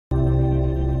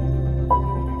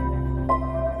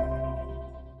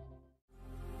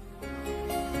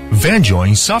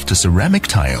VANJOIN soft ceramic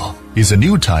tile is a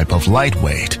new type of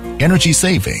lightweight,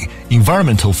 energy-saving,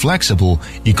 environmental flexible,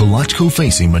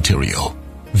 ecological-facing material.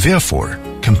 Therefore,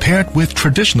 compared with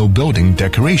traditional building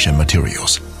decoration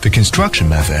materials, the construction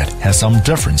method has some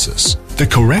differences. The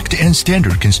correct and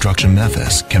standard construction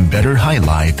methods can better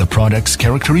highlight the product's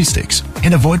characteristics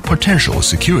and avoid potential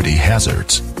security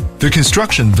hazards. The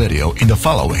construction video in the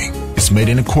following is made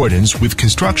in accordance with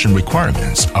construction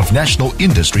requirements of National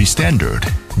Industry Standard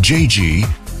JG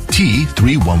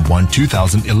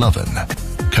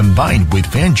T311-2011, combined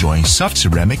with VANJOIN soft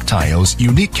ceramic tiles'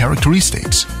 unique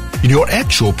characteristics. In your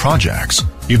actual projects,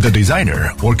 if the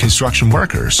designer or construction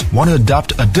workers want to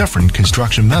adopt a different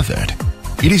construction method,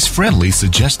 it is friendly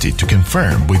suggested to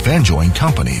confirm with VANJOIN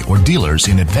company or dealers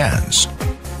in advance.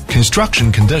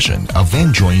 Construction condition of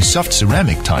VANJOIN soft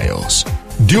ceramic tiles.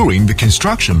 During the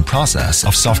construction process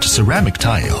of soft ceramic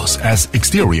tiles as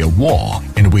exterior wall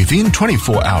and within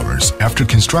 24 hours after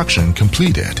construction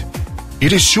completed,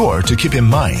 it is sure to keep in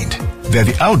mind that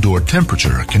the outdoor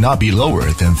temperature cannot be lower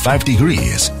than 5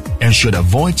 degrees and should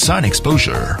avoid sun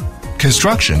exposure.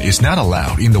 Construction is not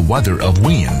allowed in the weather of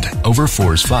wind over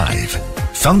force 5,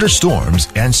 thunderstorms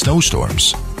and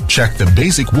snowstorms. Check the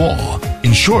basic wall.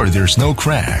 Ensure there's no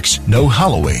cracks, no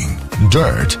hollowing,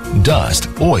 dirt, dust,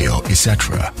 oil,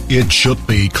 etc. It should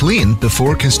be cleaned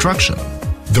before construction.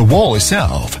 The wall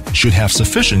itself should have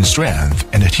sufficient strength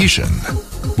and adhesion,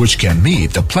 which can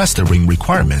meet the plastering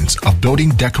requirements of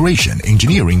Building Decoration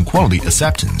Engineering Quality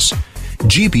Acceptance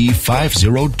GB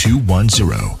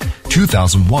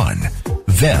 50210-2001.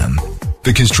 Then,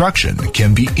 the construction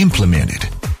can be implemented.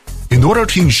 In order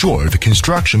to ensure the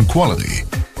construction quality,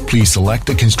 please select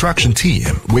a construction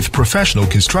team with professional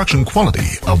construction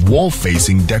quality of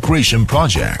wall-facing decoration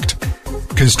project,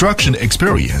 construction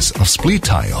experience of split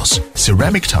tiles,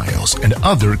 ceramic tiles, and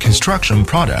other construction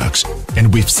products,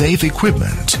 and with safe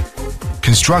equipment.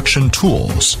 Construction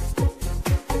tools: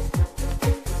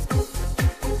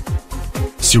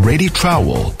 serrated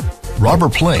trowel, rubber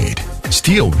plate,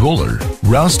 steel ruler,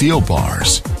 round steel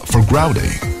bars for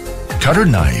grouting, cutter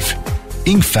knife,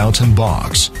 ink fountain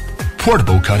box,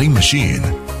 portable cutting machine,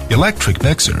 electric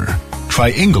mixer,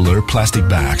 triangular plastic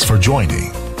bags for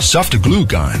joining, soft glue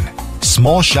gun,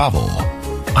 small shovel,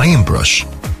 iron brush,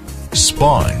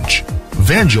 sponge,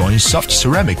 VANJOIN soft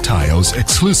ceramic tiles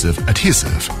exclusive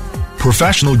adhesive,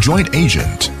 professional joint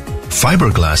agent,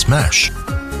 fiberglass mesh.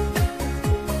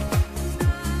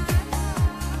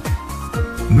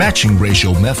 Matching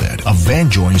ratio method of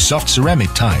VANJOIN soft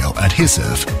ceramic tile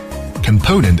adhesive.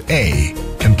 Component A,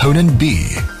 Component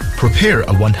B. Prepare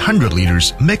a 100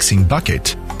 liters mixing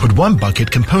bucket. Put 1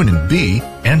 bucket component B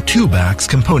and 2 bags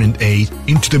component A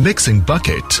into the mixing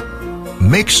bucket.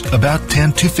 Mix about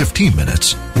 10 to 15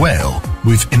 minutes well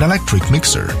with an electric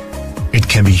mixer. It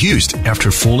can be used after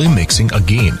fully mixing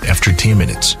again after 10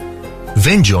 minutes.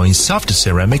 VANJOIN soft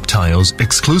ceramic tiles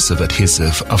exclusive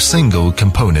adhesive of single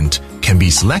component can be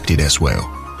selected as well,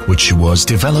 which was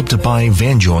developed by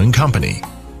VANJOIN company.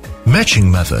 Matching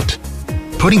method: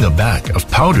 putting a bag of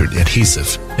powdered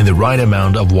adhesive and the right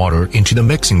amount of water into the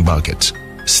mixing bucket,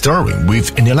 stirring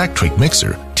with an electric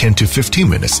mixer 10 to 15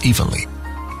 minutes evenly.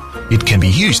 It can be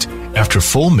used after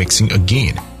full mixing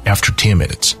again after 10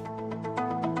 minutes.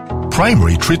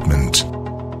 Primary treatment: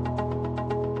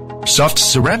 soft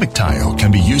ceramic tile can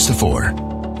be used for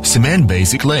cement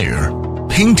basic layer,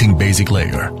 painting basic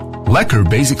layer, lacquer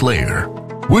basic layer,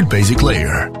 wood basic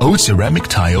layer, old ceramic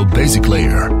tile basic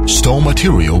layer, stone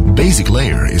material basic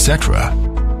layer, etc.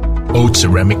 Old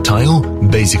ceramic tile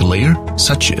basic layer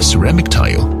such as ceramic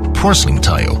tile, porcelain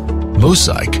tile,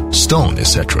 mosaic, stone,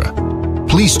 etc.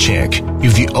 Please check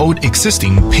if the old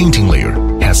existing painting layer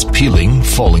has peeling,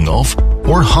 falling off,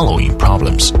 or hollowing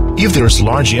problems. If there's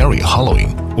large area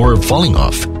hollowing or falling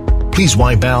off, please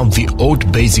wipe out the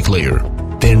old basic layer,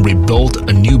 then rebuild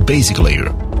a new basic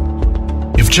layer.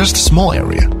 If just a small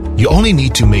area, you only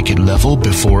need to make it level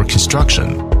before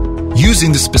construction.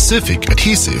 Using the specific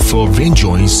adhesive for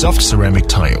VANJOIN soft ceramic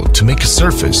tile to make a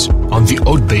surface on the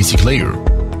old basic layer.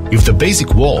 If the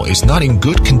basic wall is not in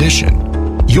good condition,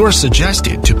 you are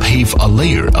suggested to pave a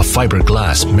layer of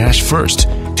fiberglass mesh first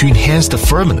to enhance the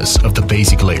firmness of the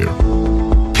basic layer.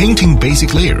 Painting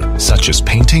basic layer such as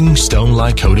painting,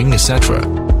 stone-like coating, etc.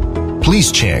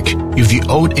 Please check if the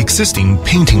old existing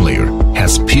painting layer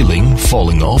has peeling,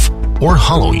 falling off, or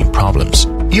hollowing problems.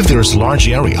 If there's large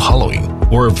area hollowing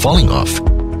or falling off,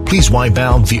 please wipe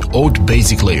out the old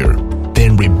basic layer,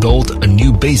 then rebuild a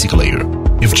new basic layer.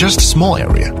 If just a small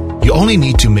area, you only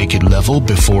need to make it level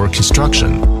before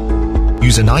construction.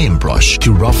 Use an iron brush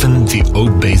to roughen the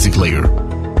old basic layer.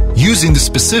 Using the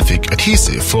specific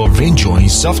adhesive for VANJOIN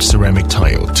soft ceramic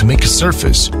tile to make a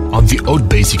surface on the old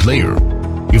basic layer.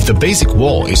 If the basic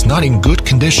wall is not in good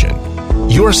condition,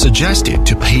 you are suggested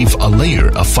to pave a layer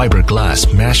of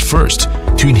fiberglass mesh first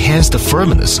to enhance the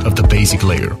firmness of the basic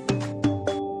layer.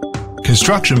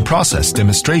 Construction process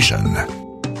demonstration.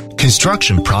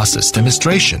 Construction process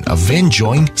demonstration of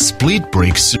VANJOIN split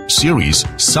brick series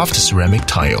soft ceramic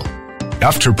tile.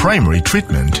 After primary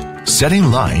treatment, setting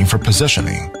line for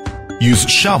positioning. Use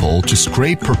shovel to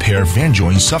scrape prepare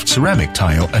VANJOIN soft ceramic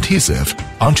tile adhesive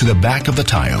onto the back of the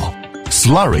tile.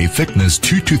 Slurry thickness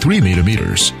 2 to 3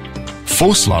 millimeters.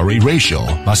 Full slurry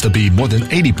ratio must be more than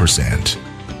 80%.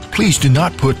 Please do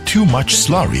not put too much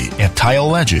slurry at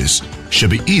tile edges.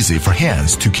 Should be easy for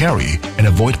hands to carry and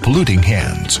avoid polluting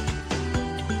hands.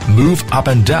 Move up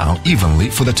and down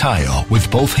evenly for the tile with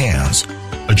both hands.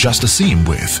 Adjust the seam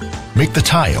width. Make the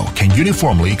tile can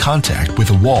uniformly contact with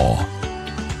the wall.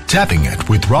 Tapping it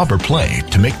with rubber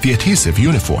plate to make the adhesive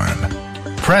uniform.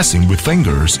 Pressing with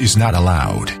fingers is not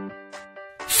allowed.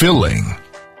 Filling.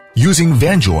 Using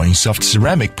VANJOIN soft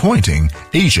ceramic pointing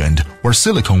agent or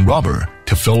silicone rubber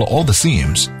to fill all the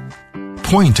seams.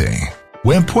 Pointing.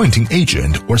 When pointing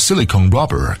agent or silicone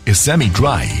rubber is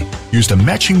semi-dry, use the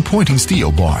matching pointing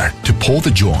steel bar to pull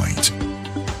the joint.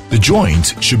 The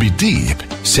joint should be deep,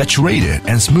 saturated,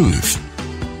 and smooth.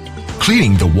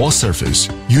 Cleaning the wall surface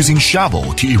using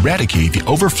shovel to eradicate the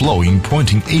overflowing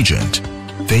pointing agent.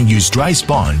 Then use dry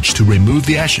sponge to remove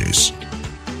the ashes.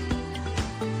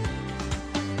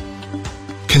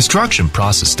 Construction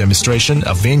process demonstration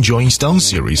of VANJOIN Stone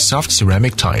Series soft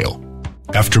ceramic tile.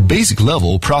 After basic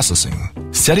level processing,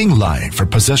 setting line for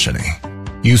positioning.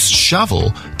 Use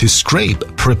shovel to scrape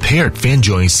prepared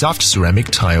VANJOIN soft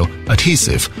ceramic tile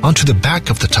adhesive onto the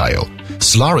back of the tile.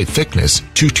 Slurry thickness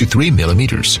 2 to 3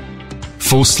 millimeters.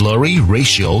 Full slurry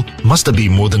ratio must be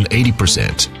more than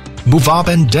 80%. Move up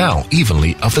and down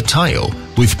evenly of the tile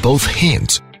with both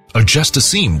hands. Adjust the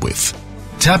seam width.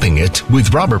 Tapping it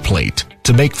with rubber plate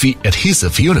to make the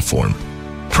adhesive uniform.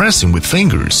 Pressing with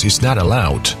fingers is not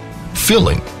allowed.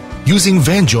 Filling. Using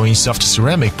VANJOIN soft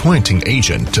ceramic pointing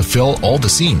agent to fill all the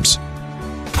seams.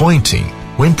 Pointing.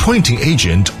 When pointing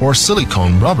agent or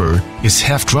silicone rubber is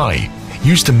half dry,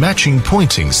 use the matching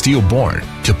pointing steel bar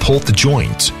to pull the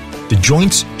joint. The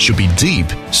joints should be deep,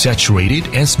 saturated,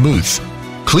 and smooth.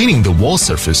 Cleaning the wall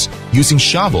surface using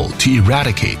shovel to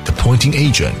eradicate the pointing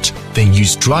agent, then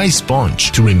use dry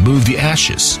sponge to remove the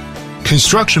ashes.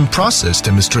 Construction process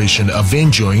demonstration of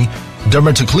VANJOIN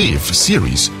Dermatoclave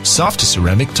Series soft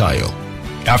ceramic tile.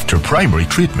 After primary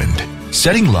treatment,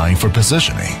 setting line for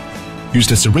positioning. Use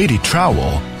the serrated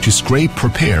trowel to scrape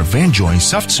prepare VANJOIN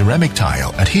soft ceramic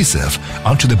tile adhesive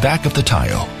onto the back of the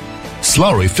tile.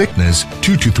 Slurry thickness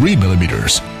 2 to 3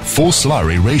 millimeters. Full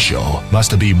slurry ratio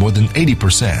must be more than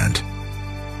 80%.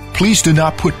 Please do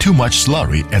not put too much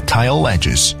slurry at tile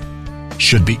edges.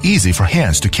 Should be easy for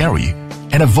hands to carry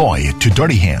and avoid too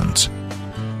dirty hands.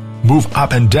 Move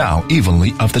up and down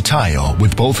evenly of the tile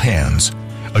with both hands.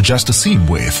 Adjust the seam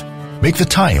width. Make the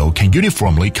tile can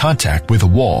uniformly contact with the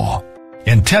wall.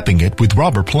 And tapping it with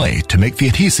rubber plate to make the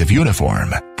adhesive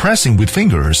uniform. Pressing with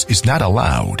fingers is not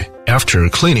allowed. After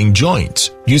cleaning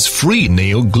joints, use free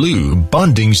nail glue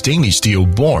bonding stainless steel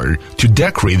bar to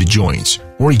decorate the joints,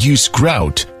 or use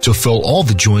grout to fill all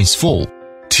the joints full.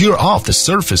 Tear off the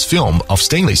surface film of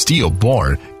stainless steel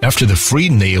bar after the free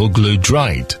nail glue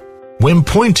dried. When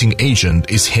pointing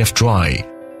agent is half dry,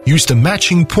 use the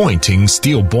matching pointing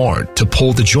steel bar to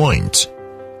pull the joint.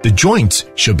 The joints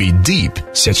should be deep,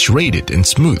 saturated, and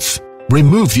smooth.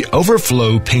 Remove the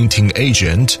overflow painting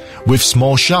agent with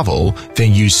small shovel,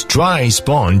 then use dry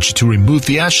sponge to remove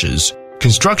the ashes.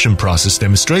 Construction process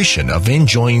demonstration of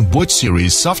VANJOIN Wood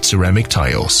Series soft ceramic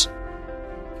tiles.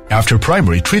 After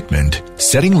primary treatment,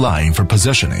 setting line for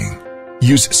positioning.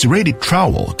 Use serrated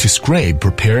trowel to scrape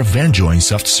prepare VANJOIN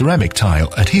soft ceramic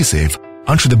tile adhesive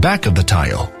onto the back of the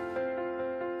tile.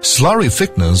 Slurry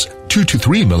thickness 2 to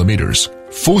 3 millimeters.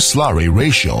 Full slurry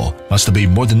ratio must be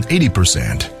more than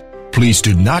 80%. Please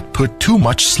do not put too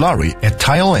much slurry at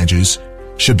tile edges.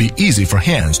 Should be easy for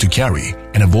hands to carry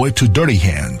and avoid too dirty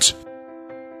hands.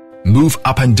 Move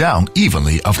up and down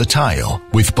evenly of the tile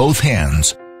with both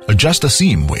hands. Adjust the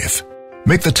seam width.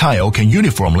 Make the tile can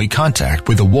uniformly contact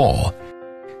with the wall.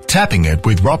 Tapping it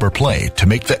with rubber plate to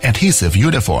make the adhesive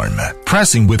uniform.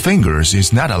 Pressing with fingers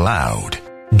is not allowed.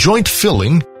 Joint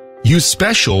filling. Use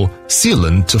special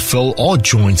sealant to fill all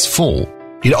joints full.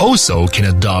 It also can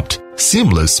adopt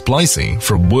seamless splicing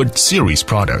for Wood Series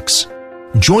products.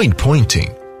 Joint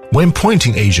pointing. When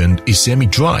pointing agent is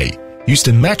semi-dry, use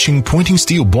the matching pointing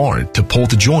steel bar to pull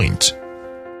the joint.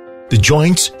 The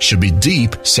joints should be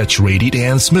deep, saturated,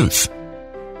 and smooth.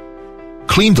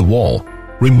 Clean the wall.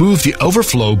 Remove the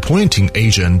overflow pointing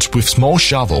agent with small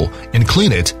shovel and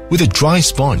clean it with a dry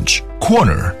sponge.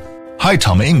 Corner, high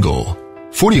thumb angle,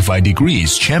 45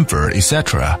 degrees chamfer,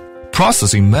 etc.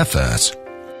 Processing methods.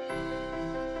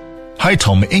 High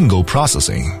thumb angle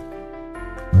processing.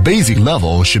 Basic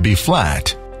level should be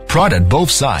flat. Prod at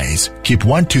both sides. Keep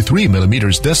 1 to 3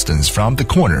 millimeters distance from the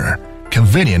corner.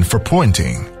 Convenient for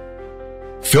pointing.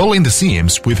 Fill in the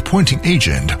seams with pointing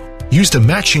agent. Use the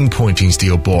matching pointing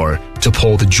steel bar to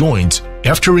pull the joint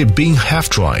after it being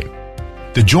half-dry.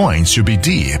 The joints should be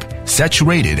deep,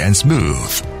 saturated, and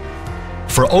smooth.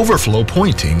 For overflow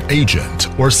pointing agent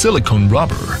or silicone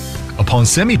rubber, upon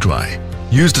semi-dry,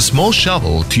 use the small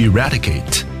shovel to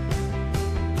eradicate.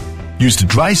 Use the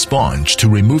dry sponge to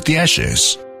remove the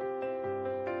ashes.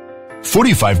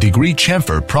 45-degree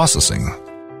chamfer processing.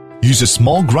 Use a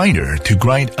small grinder to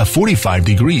grind a 45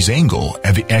 degrees angle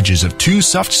at the edges of 2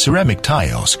 soft ceramic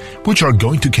tiles which are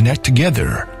going to connect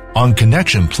together. On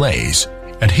connection place,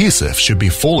 adhesive should be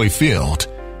fully filled.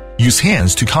 Use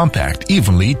hands to compact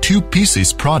evenly 2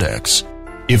 pieces products.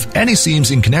 If any seams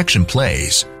in connection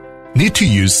place, need to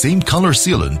use same color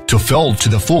sealant to fill to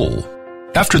the full.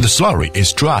 After the slurry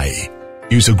is dry,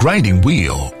 use a grinding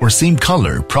wheel or same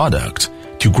color product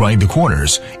to grind the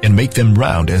corners and make them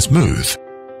round and smooth.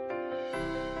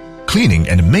 Cleaning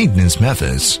and maintenance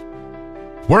methods.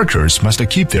 Workers must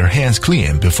keep their hands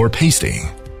clean before pasting.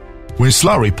 When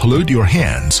slurry pollute your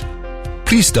hands,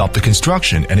 please stop the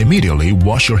construction and immediately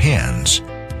wash your hands.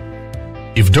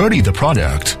 If dirty the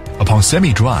product, upon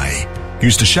semi-dry,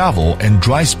 use the shovel and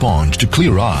dry sponge to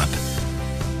clear up.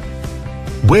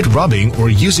 Wet rubbing or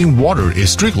using water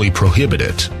is strictly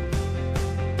prohibited.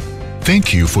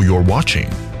 Thank you for your watching.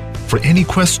 For any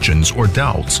questions or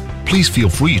doubts, please feel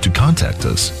free to contact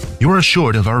us. You are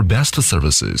assured of our best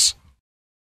services.